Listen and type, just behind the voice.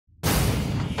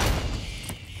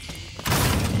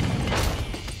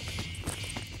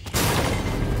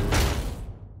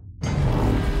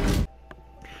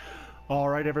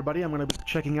Alright everybody, I'm going to be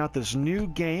checking out this new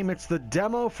game. It's the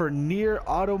demo for NieR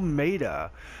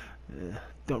Automata.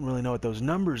 Don't really know what those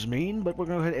numbers mean, but we're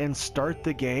going to go ahead and start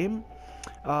the game.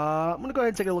 I'm going to go ahead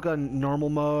and take a look on normal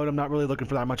mode. I'm not really looking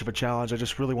for that much of a challenge. I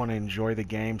just really want to enjoy the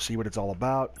game, see what it's all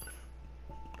about.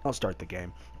 I'll start the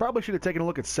game. Probably should have taken a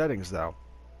look at settings though.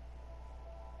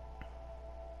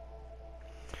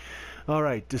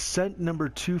 Alright, descent number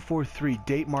 243,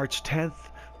 date March 10th.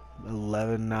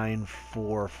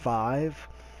 11945.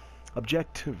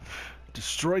 Objective: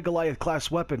 destroy Goliath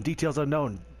class weapon. Details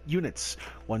unknown. Units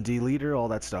 1D leader, all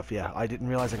that stuff. Yeah, I didn't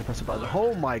realize I could press a button.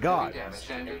 Oh my god.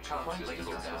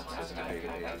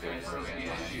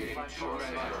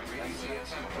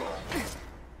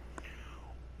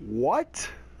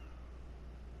 What?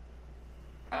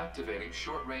 Activating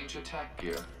short-range attack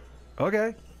gear.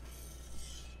 Okay.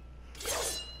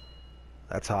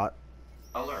 That's hot.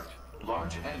 Alert.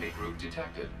 Large enemy group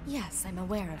detected. Yes, I'm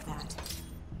aware of that.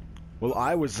 Well,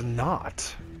 I was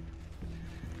not.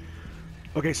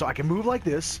 Okay, so I can move like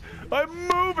this. I'm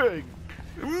moving!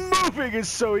 Moving is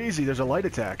so easy. There's a light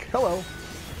attack. Hello.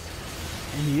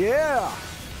 Yeah!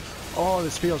 Oh,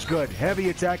 this feels good. Heavy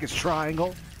attack is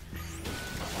triangle.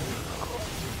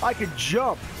 I can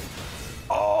jump.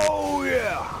 Oh,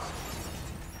 yeah!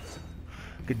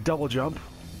 I can double jump.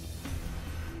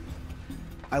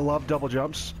 I love double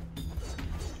jumps.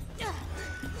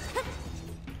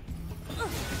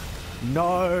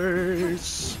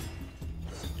 Nice!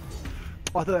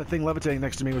 Oh, I thought that thing levitating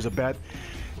next to me was a bet.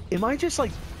 Am I just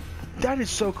like... That is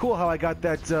so cool how I got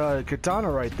that katana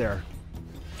right there.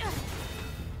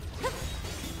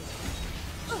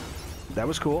 That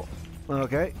was cool.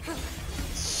 Okay.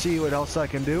 Let's see what else I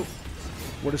can do.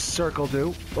 What does circle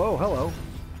do? Oh, hello.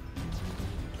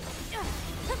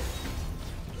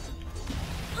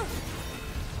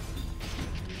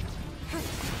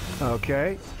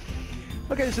 Okay.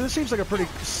 Okay, so this seems like a pretty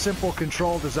simple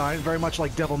control design, very much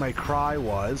like Devil May Cry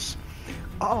was.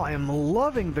 Oh, I am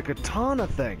loving the katana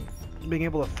thing. Being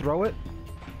able to throw it.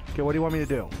 Okay, what do you want me to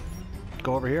do?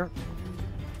 Go over here?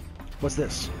 What's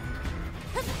this?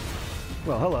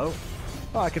 Well, hello.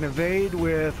 Oh, I can evade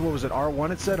with, what was it,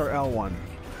 R1 it said, or L1?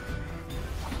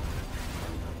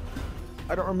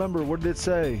 I don't remember. What did it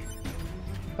say?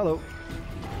 Hello.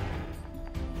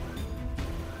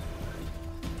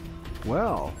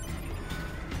 Well.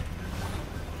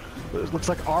 It looks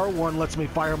like R1 lets me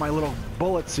fire my little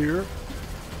bullets here.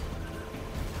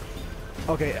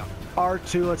 Okay,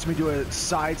 R2 lets me do a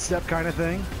sidestep kind of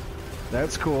thing.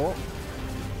 That's cool.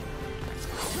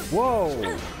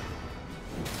 Whoa!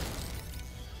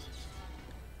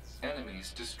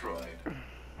 Enemies destroyed.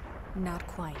 Not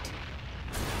quite.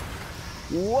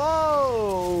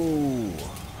 Whoa!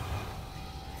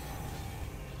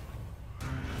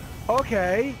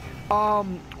 Okay,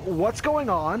 what's going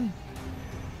on?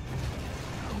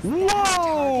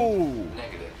 Whoa!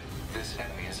 Negative. This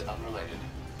enemy is unrelated.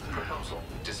 Proposal: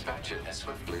 dispatch it as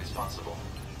swiftly as possible.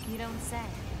 You don't say.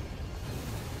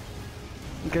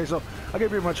 Okay, so I can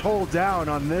pretty much hold down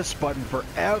on this button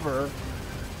forever.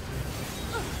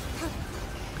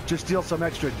 Just deal some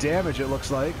extra damage, it looks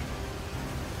like.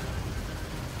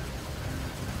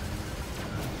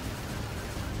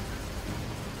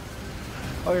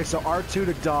 Okay, so R2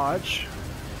 to dodge.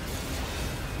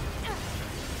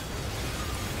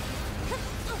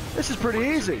 This is pretty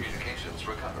easy. Communications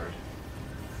recovered.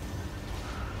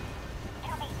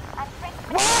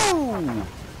 Whoa!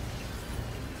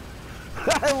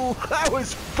 That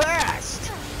was fast!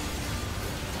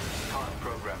 Con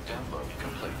program download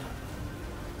complete.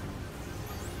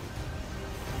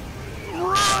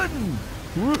 Run!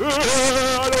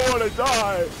 I don't want to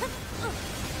die!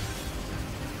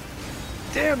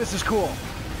 Damn, this is cool.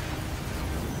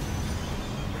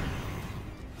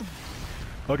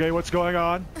 Okay, what's going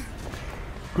on?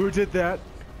 Who did that?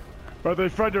 Are they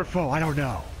friend or foe? I don't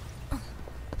know.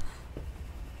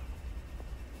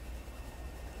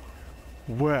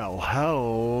 Well,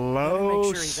 hello. Better make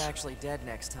sure he's actually dead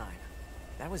next time.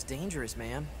 That was dangerous,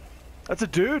 man. That's a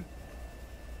dude.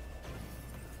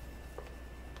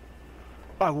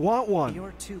 I want one.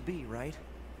 You're 2B, right?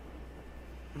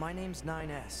 My name's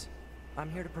 9S. I'm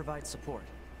here to provide support.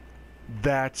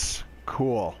 That's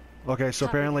cool. Okay, so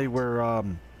apparently we're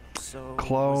So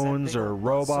clones or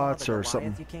robots or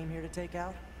something. You came here to take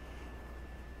out?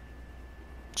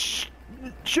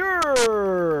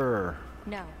 Sure.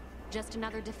 No, just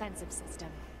another defensive system.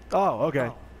 Oh,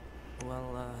 okay. Oh.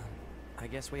 Well, I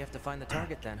guess we have to find the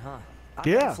target then, huh? I'm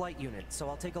Yeah. on a flight unit, so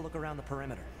I'll take a look around the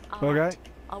perimeter. All Okay. right.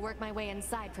 I'll work my way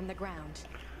inside from the ground.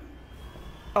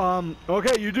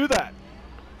 Okay, you do that.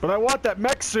 But I want that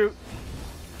mech suit.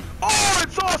 Oh,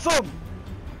 it's awesome!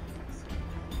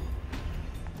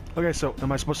 Okay, so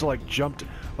am I supposed to like jump?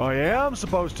 Oh, I am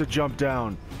supposed to jump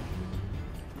down.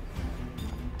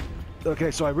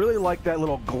 Okay, so I really like that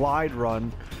little glide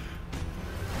run.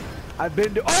 I've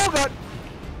been to. Oh God!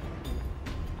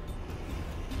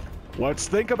 Let's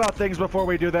think about things before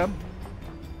we do them.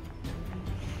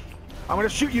 I'm gonna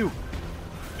shoot you.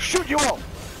 Shoot you all.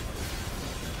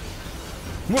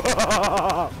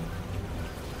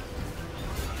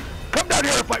 Come down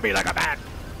here and fight me like a man.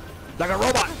 Like a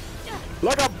robot.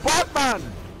 Like a Batman.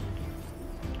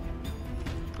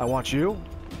 I want you.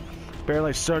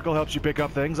 Apparently circle helps you pick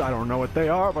up things. I don't know what they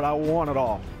are, but I want it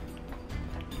all.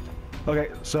 Okay,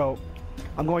 so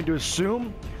I'm going to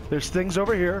assume there's things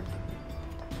over here.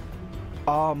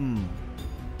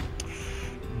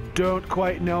 Don't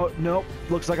quite know. Nope.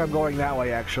 Looks like I'm going that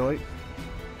way, actually.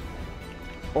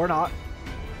 Or not.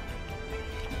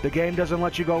 The game doesn't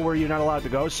let you go where you're not allowed to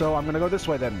go, so I'm going to go this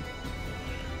way then.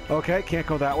 Okay, can't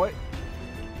go that way.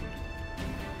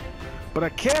 But I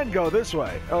can go this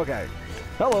way. Okay.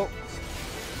 Hello.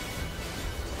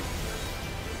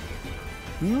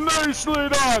 Nicely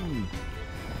done!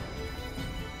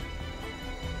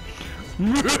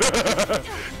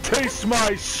 Taste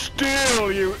my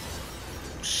steel, you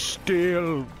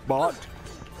steel bot.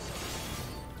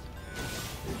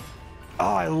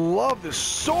 Oh, I love this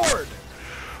sword!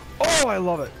 Oh, I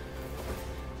love it.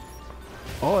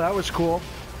 Oh, that was cool.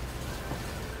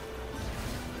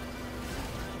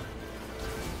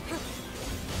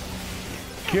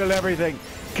 Kill everything!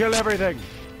 Kill everything!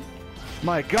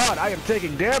 My God, I am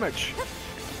taking damage!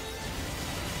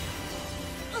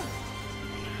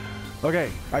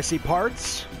 Okay, I see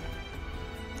parts.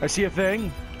 I see a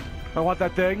thing. I want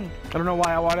that thing. I don't know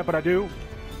why I want it, but I do.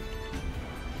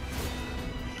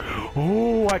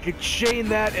 Oh, I could chain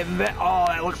that and that. Oh,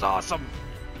 that looks awesome.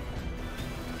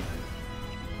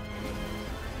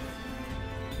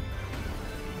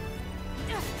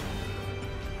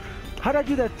 How did I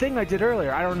do that thing I did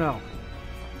earlier? I don't know.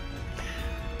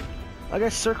 I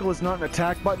guess circle is not an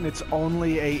attack button, it's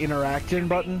only a interacting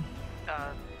button.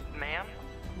 Ma'am?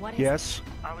 What is Yes?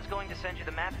 I was going to send you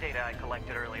the map data I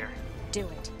collected earlier. it? Do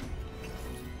it.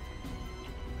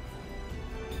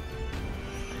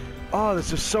 Oh,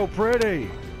 this is so pretty.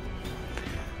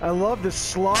 I love this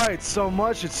slide so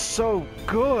much, it's so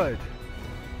good.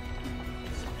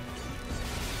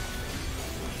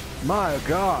 My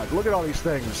God, look at all these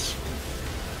things.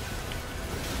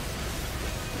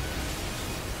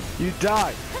 You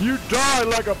die. You die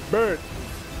like a bird.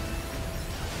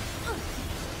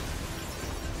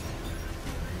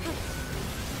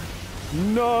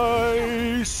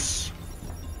 Nice.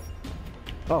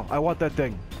 Oh, I want that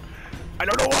thing. I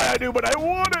don't know why I do, but I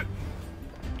want it.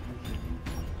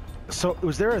 So,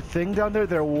 was there a thing down there?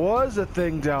 There was a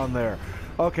thing down there.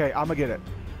 Okay, I'm gonna get it.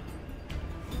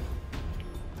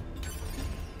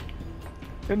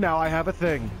 And now I have a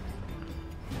thing.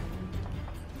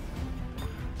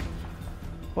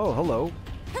 Oh, hello.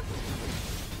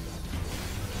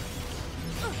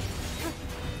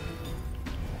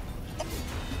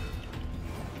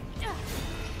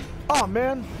 Oh,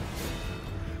 man.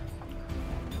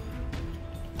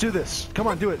 Do this. Come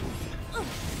on, do it.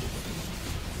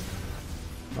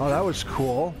 Oh, that was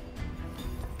cool.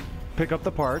 Pick up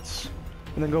the parts.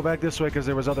 And then go back this way because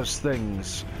there was other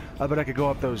things. I bet I could go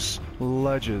up those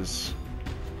ledges.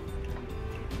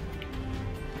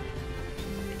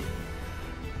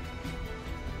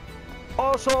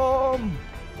 Awesome!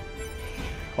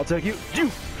 I'll take you.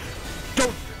 You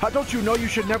don't you know you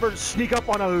should never sneak up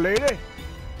on a lady?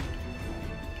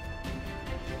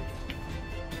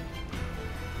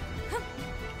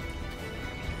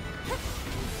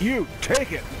 You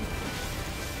take it.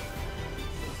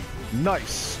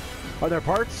 Nice. Are there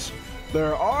parts?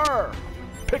 There are.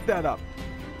 Pick that up.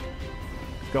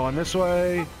 Going this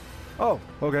way. Oh,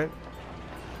 okay.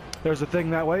 There's a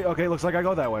thing that way. Okay, looks like I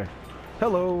go that way.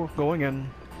 Hello, going in.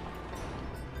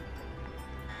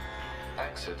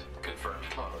 Exit confirmed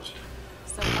closed.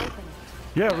 So open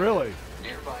it. Yeah, really.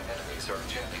 Nearby enemies are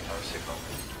jamming our signal.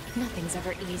 Nothing's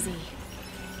ever easy.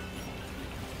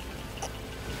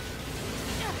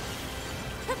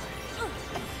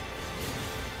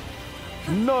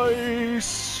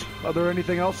 Nice. Are there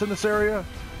anything else in this area?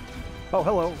 Oh,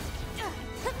 hello.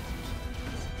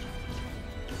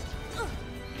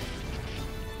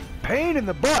 Pain in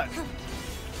the butt.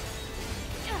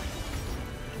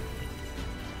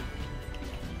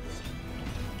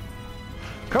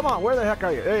 Come on, where the heck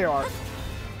are you? There you are.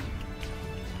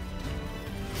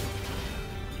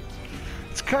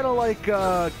 It's kind of like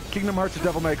Kingdom Hearts and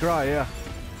Devil May Cry, yeah.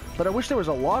 But I wish there was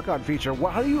a lock-on feature.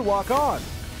 How do you lock on?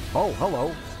 Oh,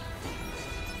 hello.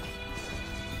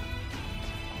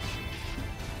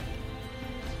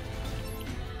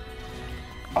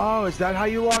 Oh, is that how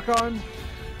you lock on?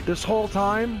 This whole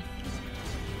time?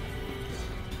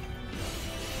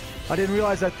 I didn't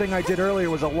realize that thing I did earlier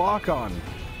was a lock on.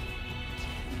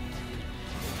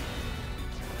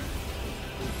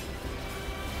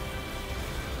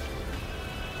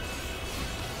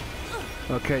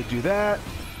 Okay, do that.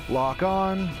 Lock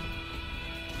on.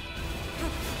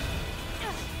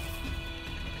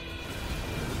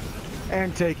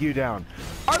 And take you down.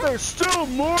 Are there still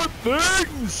more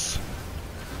things?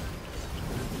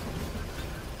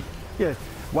 Yeah.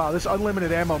 Wow, this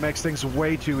unlimited ammo makes things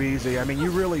way too easy. I mean,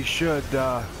 you really should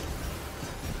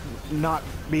not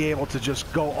be able to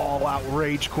just go all out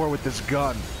rage core with this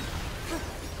gun.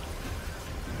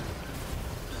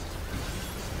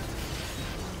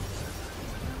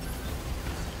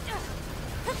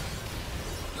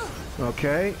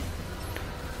 Okay.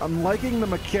 I'm liking the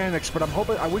mechanics, but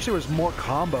I wish there was more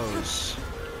combos.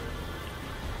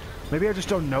 Maybe I just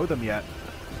don't know them yet.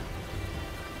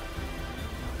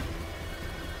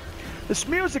 This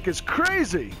music is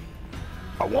crazy.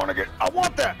 I want that. I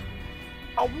want that.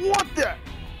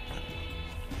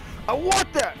 I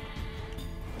want that.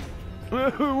 I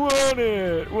want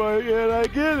it. Why can't I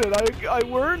get it? I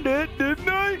earned it, didn't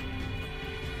I?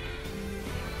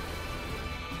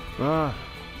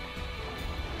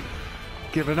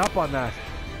 Giving up on that.